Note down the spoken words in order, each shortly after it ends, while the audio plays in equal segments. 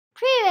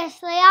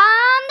Previously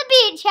on the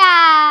beach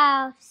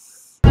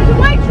house. There's a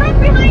white truck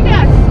behind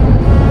us.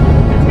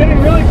 It's getting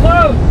really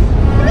close.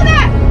 Look at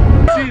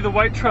that. See, the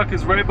white truck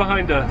is right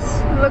behind us.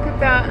 Look at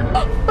that.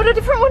 But a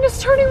different one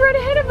is turning right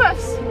ahead of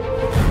us.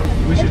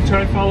 We should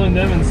try following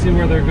them and see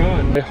where they're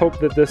going. I hope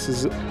that this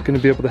is going to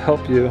be able to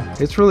help you.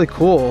 It's really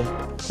cool.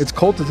 It's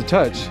cold to the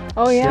touch.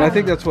 Oh yeah. And I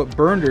think that's what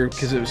burned her,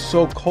 because it was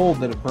so cold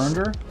that it burned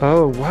her.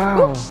 Oh,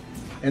 wow.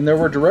 And there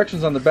were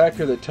directions on the back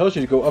here that tells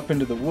you to go up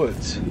into the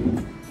woods.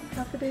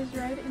 Drop it is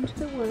right into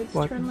the woods.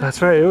 What?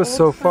 That's right, it was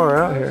so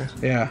far out here.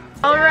 Yeah.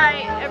 All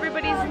right,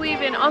 everybody's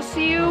leaving. I'll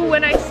see you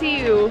when I see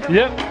you.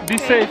 Yep, be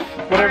safe.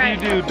 Whatever you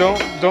do,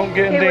 don't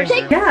get in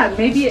danger. Yeah,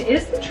 maybe it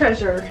is the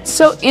treasure.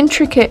 So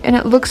intricate, and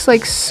it looks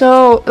like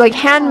so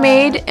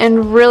handmade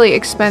and really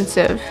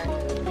expensive.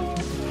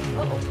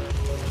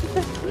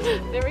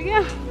 There we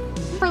go.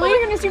 Oh my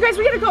goodness, you guys,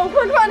 we gotta go.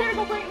 We're on here,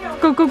 go right now.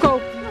 Go, go, go.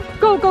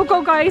 Go, go,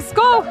 go, guys,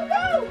 go!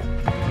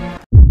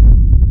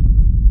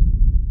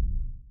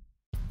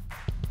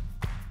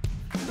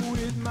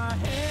 With my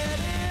head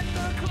in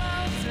the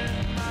clouds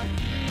and my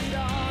feet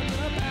on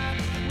the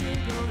path, we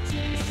go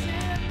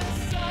chasing the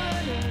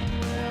sun and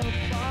we'll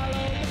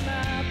follow the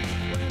map.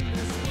 When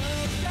this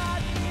world's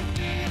got me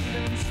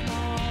feeling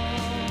small,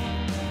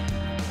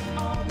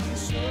 I'll be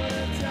sure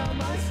to tell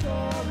my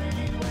story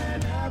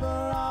whenever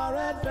our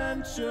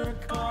adventure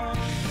comes.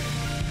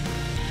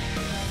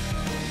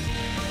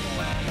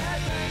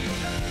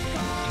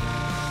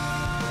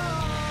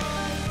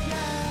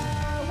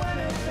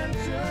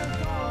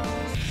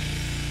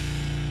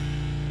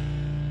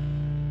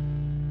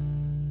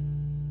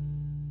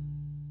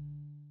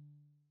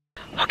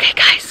 Okay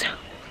guys,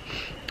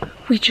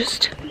 we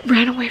just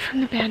ran away from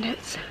the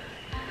bandits.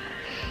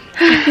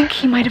 I think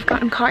he might have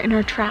gotten caught in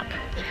our trap.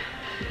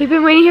 We've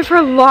been waiting here for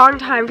a long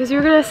time because we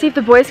were gonna see if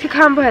the boys could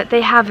come, but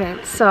they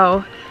haven't,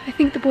 so. I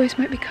think the boys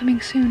might be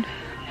coming soon.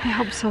 I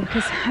hope so,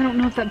 because I don't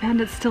know if that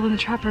bandit's still in the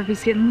trap or if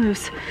he's getting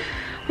loose.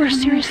 We're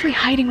seriously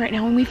hiding right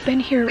now, and we've been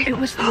here. It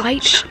was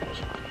light. Shh.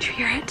 Do you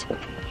hear it? Oh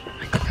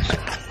my gosh.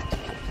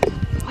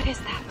 What is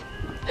that?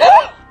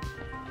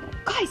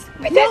 Guys,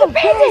 Wait, there's a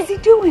bandit! What is he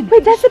doing?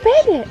 Wait, that's a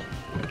bandit!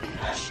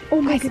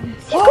 Oh my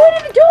goodness. He's going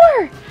in the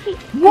door!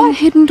 What?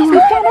 Hidden door. We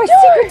found our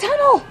secret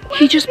tunnel!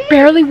 He just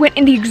barely went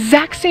in the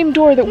exact same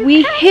door that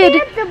we hid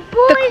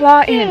the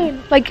claw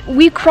in. Like,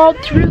 we crawled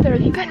through there.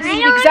 You guys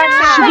see the exact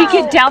same Should we door.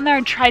 get down there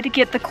and try to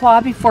get the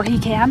claw before he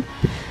can?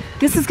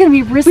 This is gonna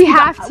be risky. We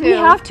have to. We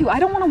have to. I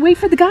don't want to wait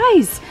for the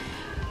guys.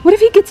 What if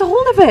he gets a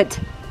hold of it?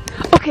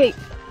 Okay,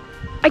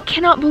 I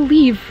cannot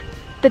believe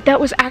that that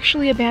was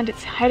actually a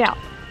bandit's hideout.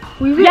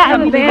 We really Yeah,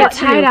 have a we bandit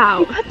too.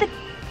 hideout.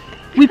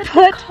 We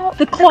put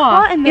the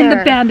claw in in the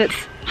there. bandit's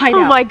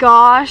hideout. Oh my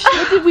gosh.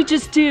 What did we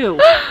just do?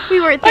 We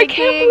were thinking. I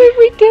can't believe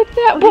we did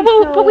that.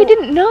 But we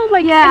didn't know,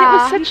 like, Yeah. and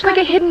it was such like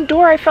a hidden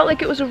door. I felt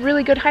like it was a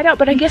really good hideout,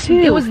 but I guess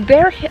it was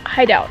their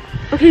hideout.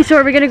 Okay, so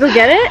are we gonna go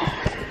get it?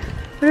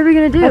 What are we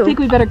gonna do? I think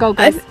we better go,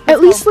 guys. At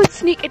least let's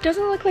sneak. It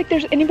doesn't look like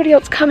there's anybody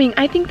else coming.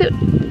 I think that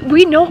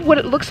we know what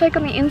it looks like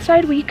on the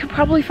inside. We could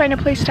probably find a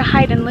place to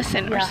hide and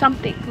listen or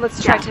something. Let's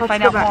try to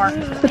find out more.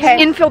 Let's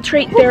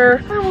infiltrate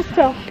their... I almost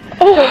fell.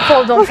 Don't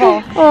fall, don't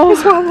fall.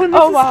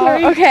 Oh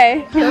wow.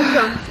 Okay.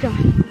 Let's go.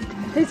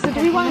 Hey, so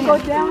do we want to go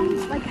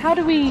down? Like, how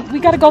do we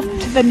gotta go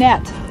to the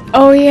net.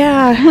 Oh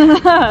yeah.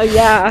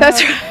 Yeah.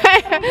 That's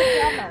right.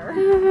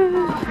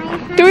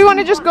 Do we want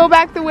to just go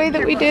back the way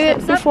that we did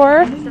it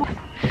before?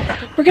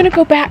 We're gonna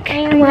go back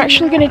and we're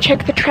actually gonna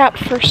check the trap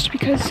first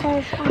because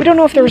we don't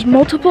know if there was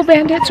multiple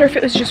bandits or if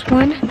it was just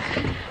one.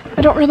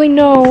 I don't really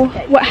know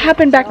what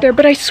happened back there,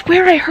 but I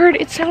swear I heard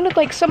it sounded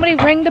like somebody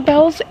rang the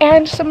bells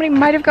and somebody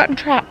might have gotten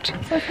trapped. So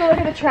let's go look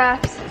at the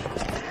traps.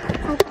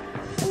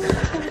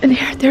 And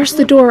there's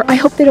the door. I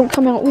hope they don't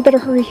come out. We better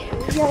hurry.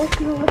 Yeah, let's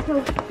go.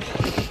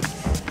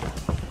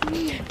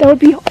 That would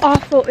be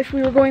awful if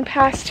we were going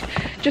past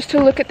just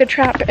to look at the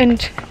trap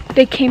and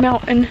they came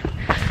out and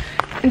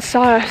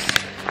saw us.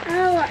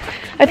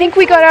 I think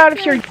we got out of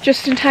here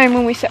just in time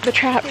when we set the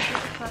trap.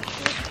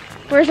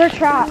 Where's our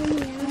trap?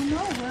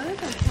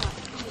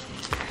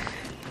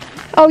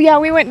 Oh yeah,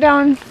 we went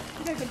down.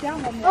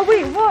 Oh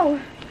wait, whoa.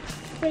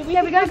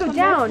 Yeah, we gotta go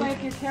down.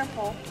 If you're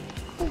careful.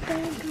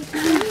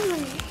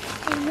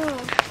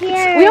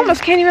 We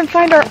almost can't even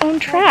find our own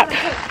trap.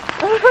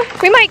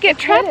 We might get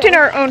trapped in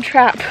our own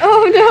trap.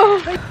 Oh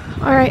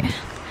no. All right.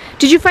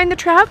 Did you find the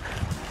trap?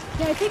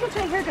 Yeah, I think it's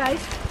right here,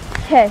 guys.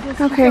 Okay.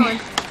 Okay.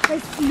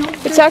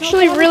 It's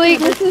actually really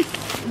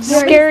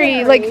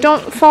scary. Like,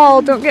 don't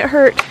fall, don't get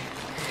hurt.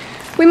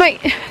 We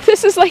might,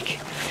 this is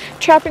like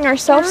trapping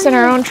ourselves in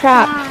our own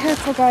trap.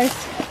 Careful, guys.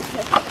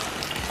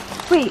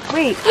 Wait.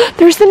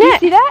 There's the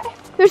net. See that?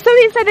 There's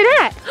somebody inside the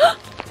net.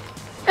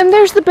 And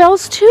there's the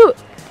bells too.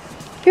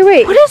 Here,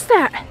 wait. What is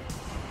that?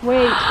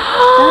 Wait,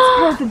 that's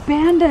part of the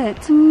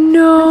bandit.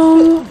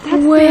 No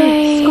That's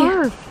way. the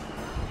scarf.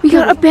 We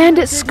got a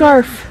bandit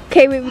scarf.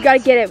 Okay, wait, we gotta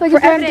get it. Like for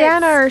a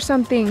bandana evidence. or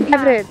something.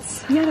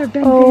 Evidence. Yeah, they're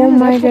bandanas. Oh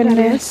my that's what that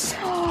goodness.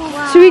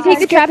 Should we take Let's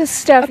the get trap this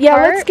stuff. Yeah,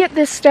 apart? let's get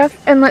this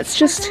stuff and let's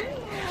just,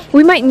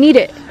 we might need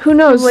it. Who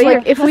knows? Later.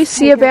 Like if we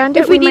see a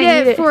bandit, If we need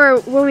might it for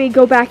when we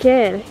go back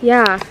in.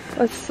 Yeah.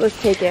 Let's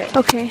take it.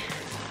 Okay.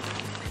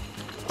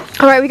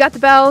 All right, we got the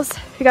bells.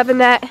 We got the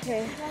net.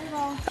 Okay.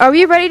 Are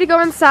we ready to go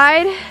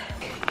inside?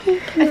 I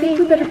think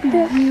we better be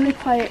really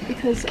quiet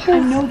because I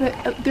know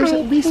that there's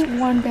at least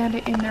one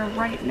bandit in there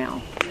right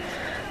now.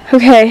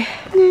 Okay.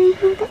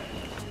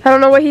 I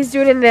don't know what he's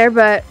doing in there,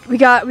 but we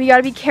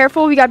gotta be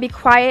careful. We gotta be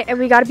quiet, and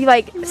we gotta be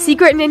like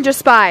secret ninja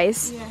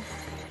spies.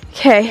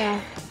 Okay.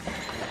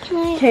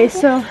 Okay,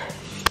 so.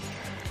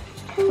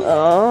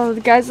 Oh,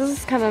 guys, this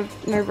is kind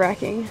of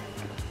nerve-wracking.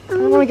 I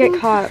don't want to get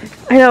caught.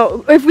 I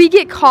know. If we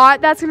get caught,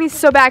 that's gonna be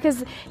so bad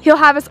because he'll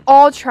have us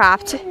all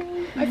trapped.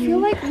 I feel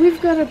like we've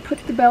got to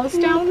put the bells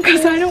down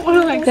because I don't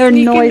want to like They're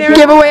sneak in noisy. there.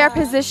 Give away our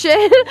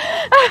position.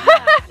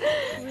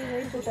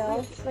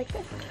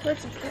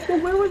 Well,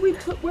 where could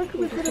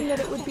we put them that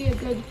it would be a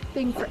good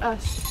thing for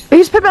us? We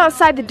just put them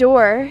outside the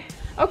door.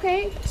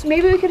 Okay, so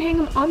maybe we could hang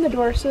them on the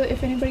door so that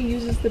if anybody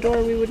uses the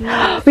door, we would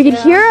know. We could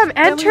hear them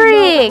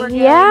entering.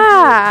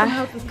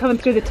 Yeah. Coming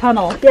through the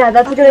tunnel. Yeah,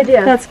 that's a good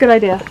idea. That's a good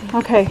idea.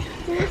 Okay.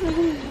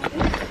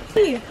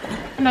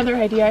 Another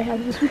idea I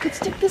had was we could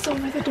stick this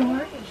over the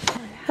door.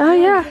 Oh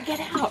yeah. Get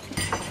out.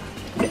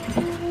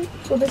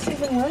 Will this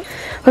even work?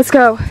 Let's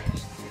go.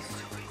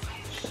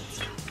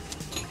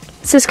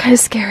 This is kind of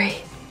scary.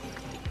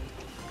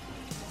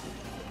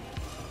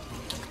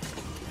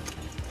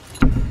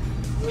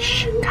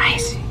 Shh,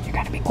 guys, you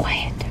gotta be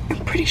quiet.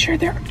 I'm pretty sure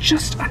they're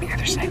just on the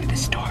other side of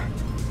this door.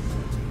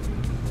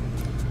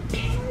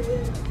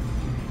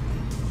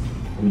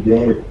 We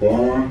gotta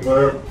find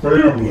that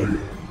family.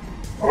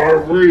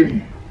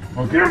 Irene,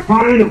 I can't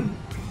find them.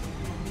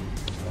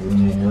 I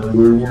don't know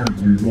where they went.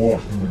 We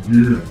lost them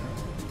again.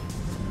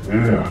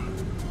 Yeah.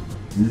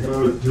 We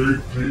gotta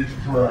take these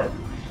trackers.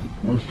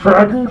 Those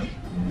trackers?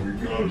 And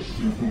we gotta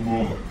soup them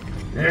up.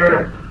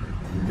 Yeah.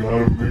 We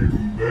gotta make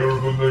them better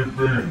than they've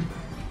been.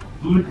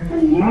 Look at the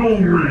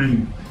long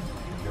range.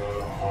 We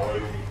gotta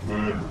hide them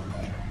better.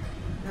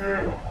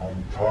 Yeah.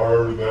 I'm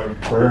tired of that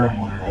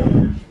family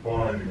always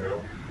finding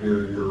out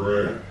where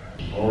you're at.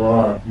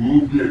 Alright,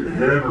 we'll get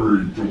Henry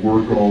to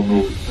work on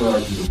those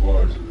tracking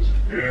devices.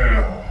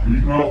 Yeah,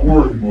 he's not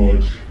worth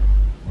much,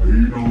 but he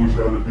knows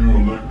how to do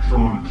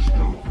electronic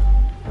stuff.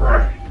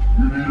 Right,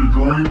 you need a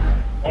drink?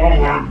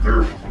 I'll have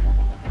there.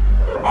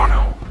 Oh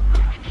no.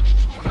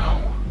 Oh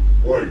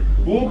no. Wait,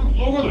 look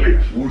at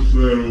this. What's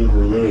that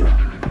over there?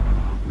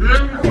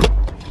 Yeah.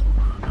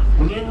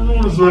 I've never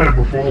noticed that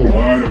before.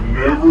 I have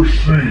never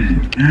seen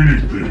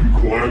anything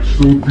quite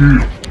so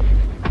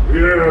beautiful.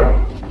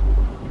 Yeah.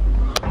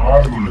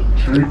 I'm gonna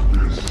take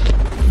this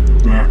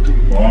back to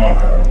my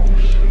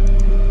house.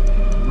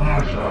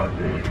 Nice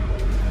idea.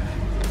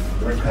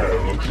 That kind of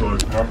looks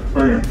like my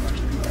family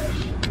dress.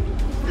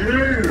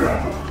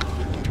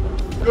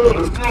 Yeah. Good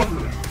as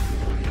nothing.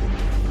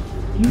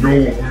 You know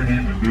what we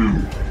need to do?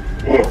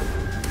 Look,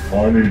 I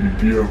need to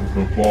give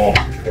the boss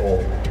a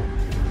call.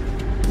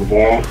 The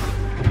boss?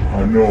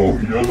 I know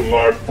he doesn't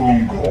like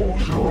phone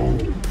calls, so.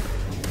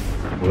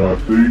 But I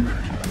think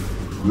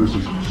this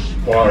has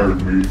inspired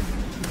me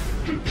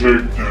to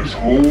take this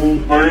whole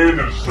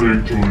bandits thing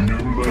to a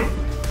new level.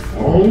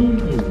 Oh,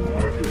 I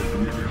can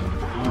really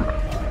improve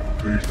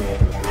based on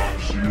what I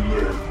see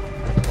there.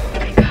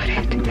 I got it.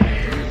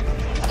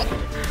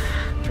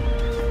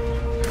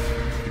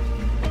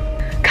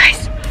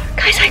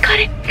 Guys, I got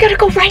it. We gotta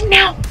go right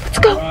now. Let's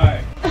go.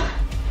 Right.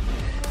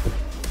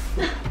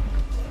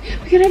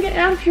 We gotta get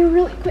out of here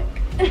really quick.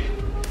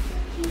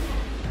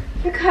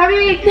 They're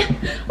coming.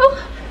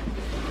 Oh.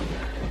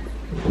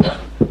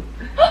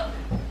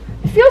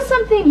 I feel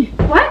something.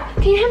 What?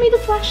 Can you hand me the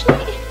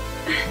flashlight?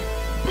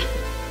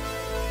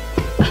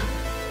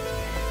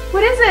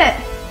 What is it?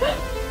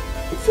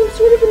 It's some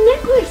sort of a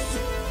necklace.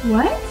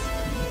 What?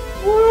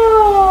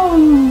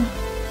 Whoa.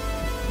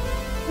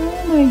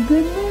 Oh my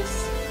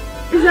goodness.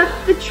 Is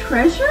that the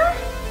treasure? I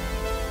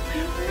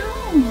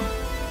don't know.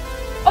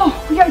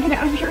 Oh, we gotta get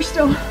out of here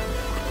still.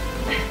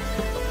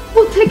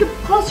 We'll take a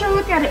closer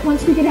look at it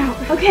once we get out.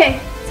 Okay,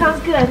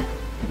 sounds good.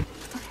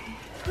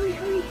 Okay,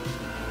 hurry.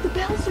 The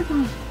bells are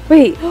gone.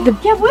 Wait,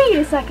 Yeah, wait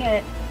a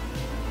second.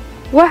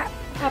 what?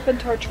 Happened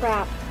to our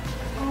trap.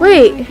 Oh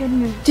Wait. my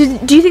goodness.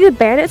 Do you think the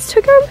bandits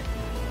took them?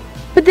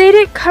 But they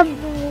didn't come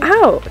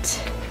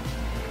out.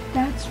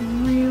 That's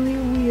really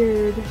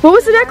weird. What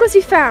was the necklace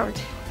you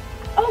found?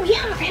 Oh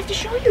yeah, I have to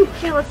show you.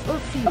 Yeah, let's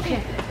see.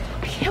 Okay.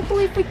 I can't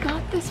believe we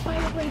got this by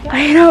the way.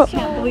 I know.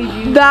 Can't believe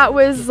you. That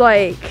was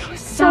like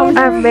So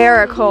a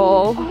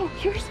miracle. Oh,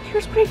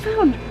 here's what I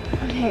found.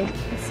 Okay,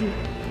 let's see.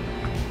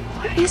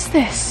 What is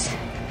this?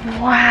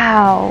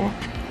 Wow.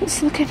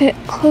 Let's look at it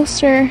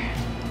closer.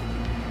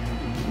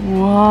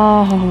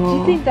 Whoa. Do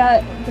you think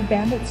that the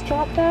bandits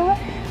dropped that?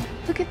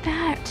 Look at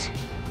that.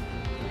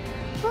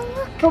 Oh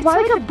look, But it's why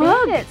like would a the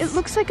bug. bandits- It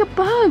looks like a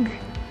bug.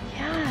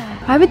 Yeah.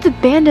 Why would the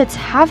bandits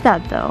have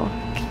that though?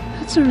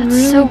 That's a That's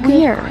really so good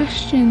weird.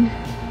 question.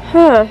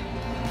 Huh.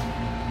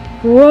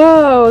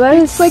 Whoa, that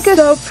is It's like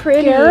so a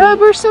pretty.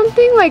 scarab or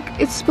something. Like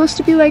it's supposed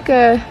to be like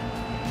a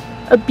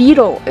a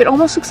beetle. It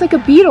almost looks like a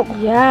beetle.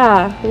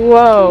 Yeah.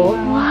 Whoa.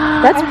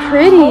 Wow. That's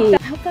pretty.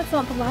 I hope that's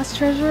not the last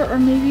treasure, or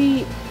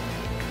maybe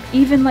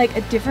even like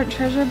a different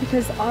treasure,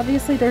 because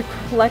obviously they're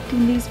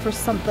collecting these for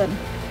something.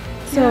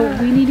 So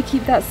we need to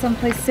keep that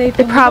someplace safe.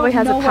 It probably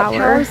has a what power.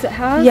 powers it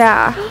has.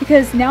 Yeah.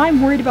 Because now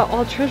I'm worried about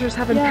all treasures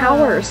having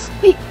powers.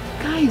 Wait,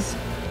 guys.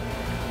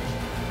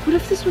 What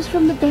if this was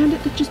from the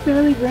bandit that just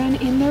barely ran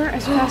in there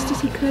as fast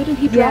as he could and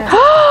he dropped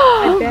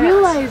it? He'll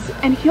realize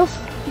and he'll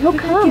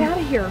come. Get out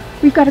of here.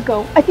 We've got to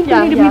go. I think we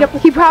need to meet up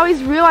with. He probably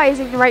is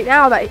realizing right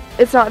now that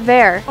it's not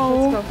there.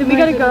 Oh, Then we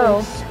gotta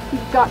go.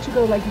 We've got to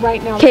go like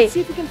right now. 'Kay. Let's see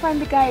if we can find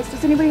the guys.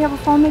 Does anybody have a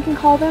phone they can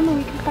call them and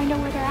we can find out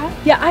where they're at?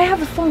 Yeah, I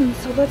have a phone,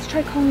 so let's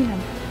try calling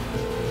them.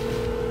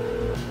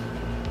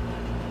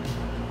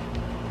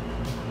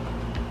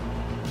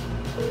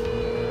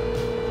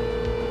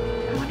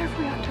 I wonder if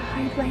we ought to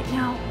hide right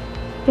now.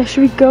 Yeah,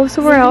 should we go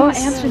somewhere They're else?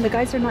 not answering. The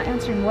guys are not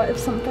answering. What if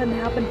something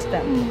happened to Oh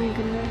them? my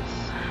goodness.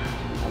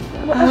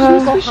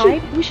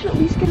 We should at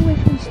least get away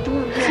from the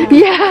store.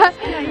 Yeah.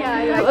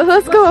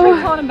 Let's Try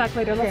go. calling them back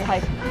later. Let's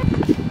hide.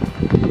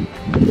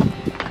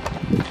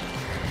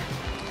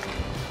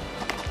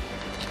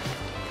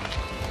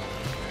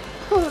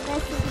 Oh,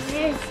 this is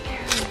very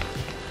scary.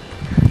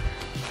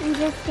 I'm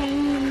just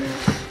saying.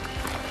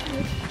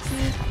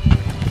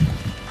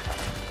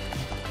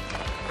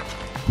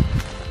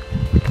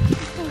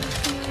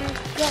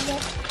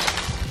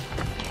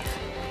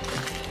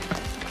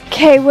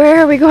 Okay, where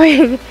are we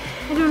going?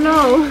 I don't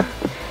know.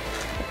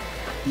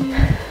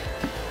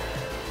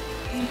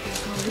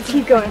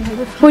 Keep going.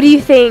 What do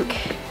you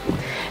think,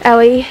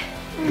 Ellie?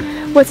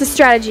 What's the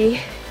strategy?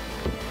 I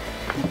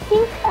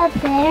think up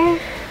there.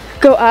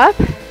 Go up?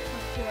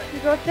 You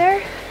go up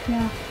there?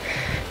 Yeah.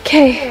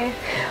 Okay.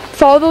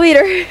 Follow the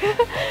leader.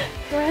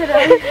 Go ahead,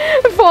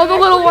 Ellie. Follow the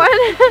little one.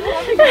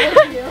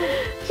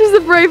 She's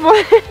the brave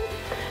one.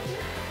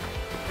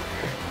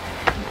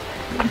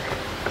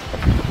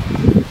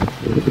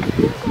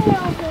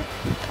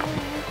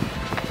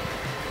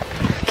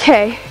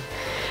 Okay.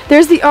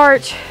 There's the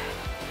arch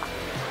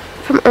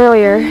from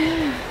earlier.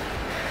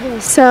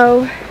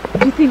 So,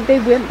 Do you think they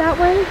went that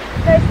way?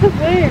 That's the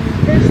wind.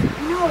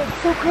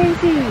 It's so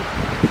crazy.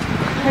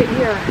 Right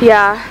here.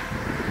 yeah.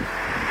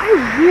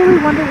 I really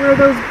wonder where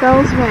those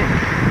bells went.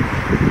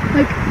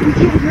 Like, we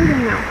can't hear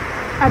them now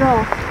at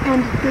all.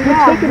 And they were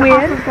taken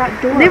off of that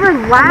door. They were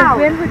loud.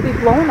 The wind would be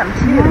blowing them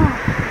too.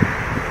 Yeah.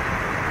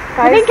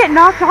 They didn't get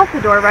knocked off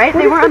the door, right?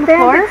 They weren't on the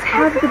floor. Bandits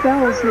have the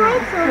bells now.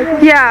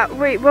 Like, Yeah,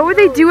 wait, what would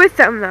they do with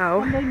them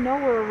though? They know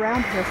we're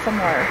around here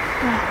somewhere.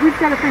 we've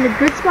got to find a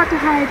good spot to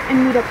hide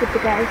and meet up with the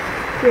guys.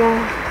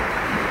 Yeah.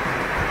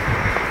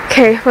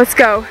 Okay, let's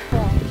go.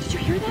 Did you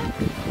hear that?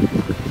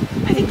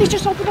 I think they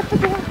just opened up the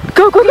door.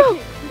 Go, go, go! We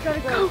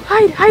gotta go. Go,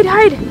 hide, hide,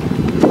 hide!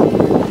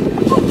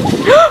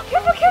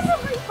 Careful, careful!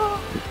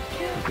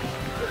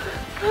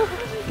 Oh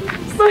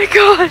my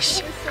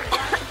gosh!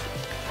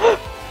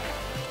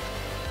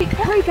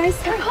 Hurry,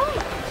 guys, they're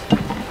calling.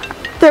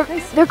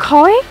 They're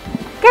calling?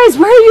 Guys,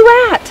 where are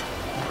you at?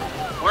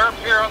 We're up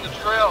here on the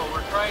trail.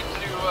 We're trying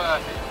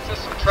to set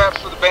some traps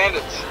for the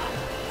bandits.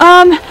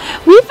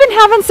 We've been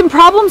having some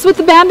problems with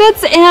the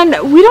bandits, and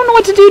we don't know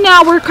what to do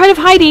now. We're kind of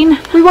hiding.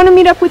 We want to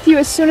meet up with you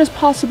as soon as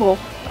possible.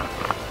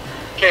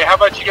 Okay, how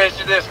about you guys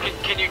do this?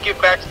 Can you get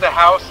back to the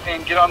house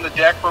and get on the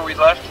deck where we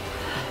left?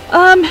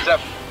 Is that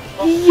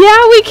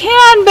Yeah, we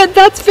can, but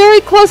that's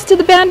very close to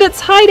the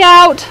bandits'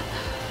 hideout.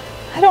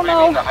 I don't maybe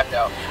in know. the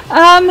hideout?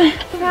 We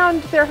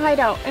found their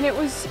hideout, and it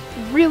was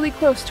really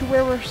close to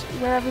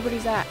where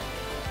everybody's at.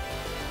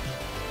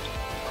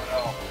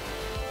 Oh,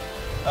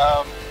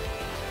 no.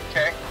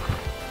 Okay.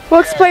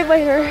 We'll explain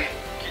later.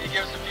 Can you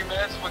give us a few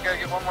minutes? We gotta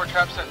get one more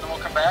trap set and then we'll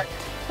come back.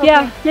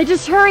 Yeah,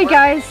 just hurry,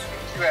 guys.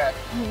 Where are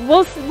you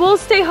at? We'll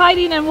stay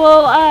hiding, and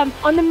we'll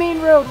On the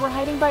main road, we're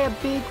hiding by a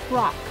big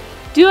rock.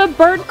 do a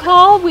bird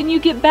call when you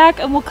get back,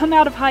 and we'll come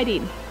out of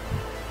hiding.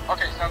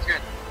 Okay, sounds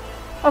good.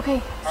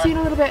 Okay, see you in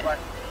a little bit. Bye.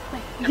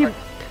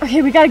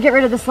 Okay, we gotta get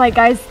rid of this light,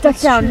 guys. Duck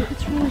down.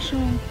 It's really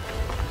showing.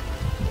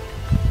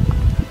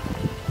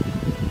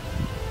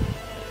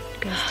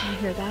 Guys, do you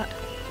hear that?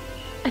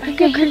 I think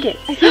they're crickets.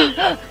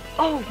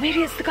 Oh,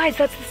 maybe it's the guys.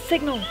 That's the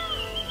signal.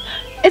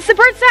 It's the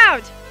bird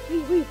sound!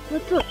 Wait,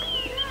 let's look.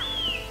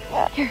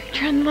 Here,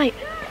 turn on the light.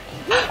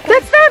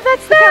 That's them!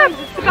 That's them!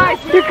 It's the guys.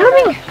 They're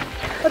coming!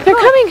 They're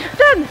coming!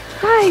 Done.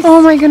 Guys!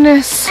 Oh my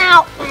goodness.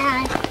 Ow,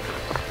 man.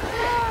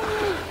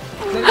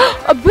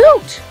 A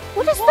boot!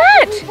 What is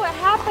that? What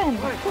happened?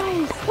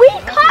 We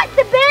caught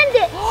the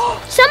bandit.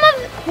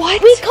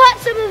 We caught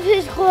some of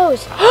his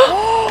clothes.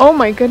 Oh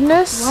my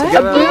goodness. We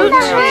got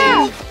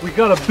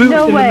a boot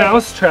in the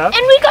mouse trap.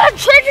 And we got a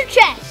treasure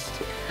chest.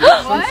 He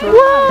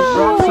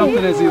dropped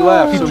something as he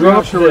left, so we're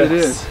not sure what it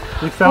is.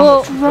 We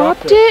found it.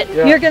 Dropped it?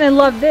 Yeah. You're gonna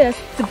love this.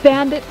 The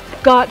bandit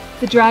got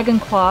the dragon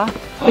claw,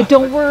 but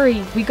don't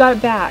worry, we got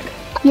it back.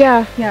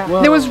 Yeah.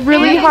 Yeah. It was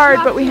really hard,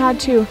 but we had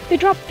to. They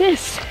dropped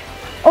this.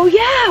 Oh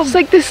yeah. It's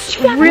like this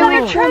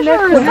really treasure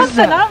or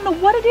something. I don't know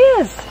what it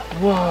is.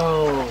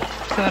 Whoa,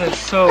 that is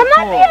so There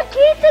might be a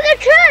key to the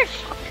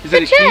church. Is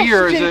it a key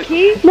or is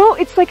it? No,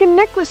 it's like a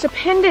necklace, a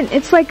pendant.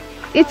 It's like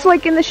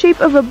in the shape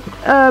of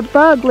a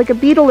bug, like a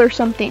beetle or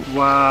something.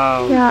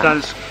 Wow. Yeah. That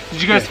is.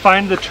 Did you guys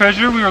find the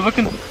treasure? We were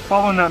looking,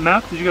 following that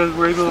map. Did you guys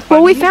were able to find?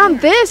 Well, we found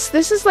this.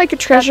 This is like a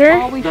treasure.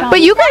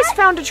 But you guys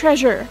found a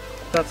treasure.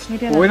 That's.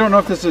 Well, we don't know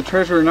if this is a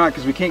treasure or not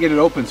because we can't get it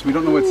open, so we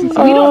don't know what's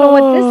inside. We don't know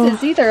what this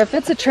is either, if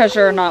it's a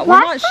treasure or not. We're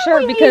not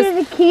sure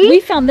because we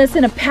found this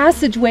in a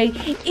passageway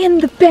in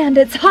the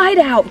Bandits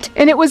Hideout.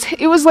 And it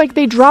was like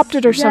they dropped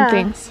it or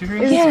something.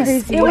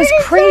 Yes, it was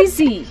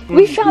crazy.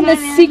 We found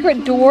this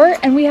secret door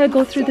and we had to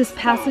go through this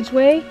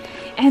passageway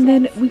and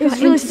then we got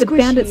into the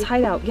Bandits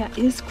Hideout. Yeah, it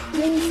is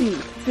crazy.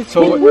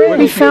 So what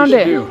We found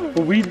it.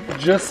 Well, we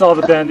just saw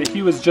the bandit.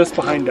 He was just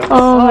behind us.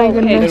 Oh my Okay.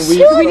 goodness.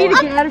 And We need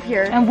to get out of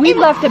here. And we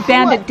left a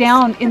bandit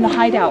down in the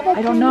hideout.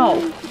 I don't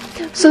know.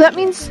 So that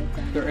means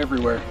They're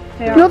everywhere.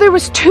 no, there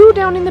was 2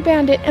 down in the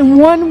bandit and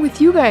 1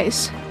 with you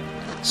guys.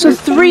 So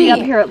 3 Up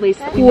here at least.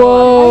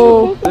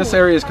 Whoa. This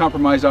area is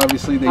compromised.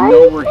 Obviously, they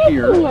know we're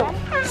here.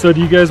 So do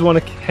you guys want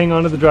to hang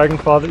on to the dragon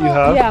claw that you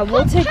have? Yeah,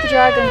 we'll take the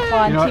dragon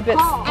claw and You know keep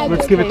it.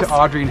 Let's give it to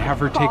Audrey and have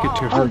her take it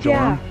to her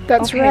dorm.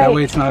 That's Okay. right. That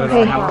way it's not at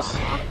our house.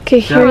 Okay,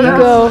 here you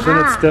go.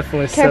 Then it's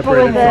definitely Careful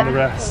separated with from the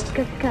rest.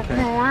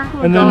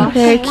 And then,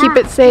 Okay, keep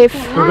it safe.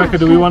 Rebecca,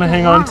 do we want to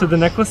hang on to the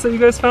necklace that you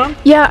guys found?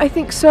 Yeah, I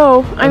think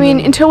so. I mean,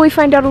 until we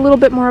find out a little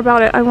bit more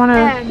about it, I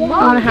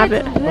wanna have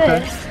it.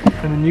 Okay.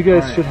 And then you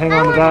guys should hang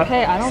on to that.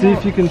 Okay, I don't See know.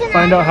 if you can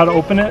find out how to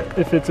open it,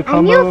 if it's a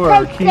combo or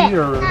a key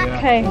or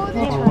Okay,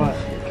 or what.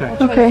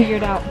 Okay. figure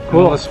it out.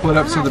 Cool. Let's split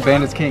up so the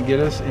bandits can't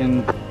get us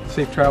in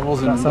safe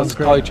travels, and let's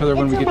call each other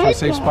when we get to a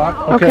safe spot.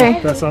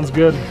 Okay. That sounds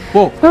good.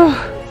 Whoa,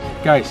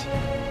 guys,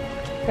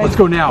 let's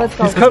go now. Let's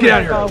go. Let's get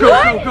out of here.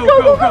 Go, go, go,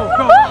 go, go,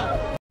 go.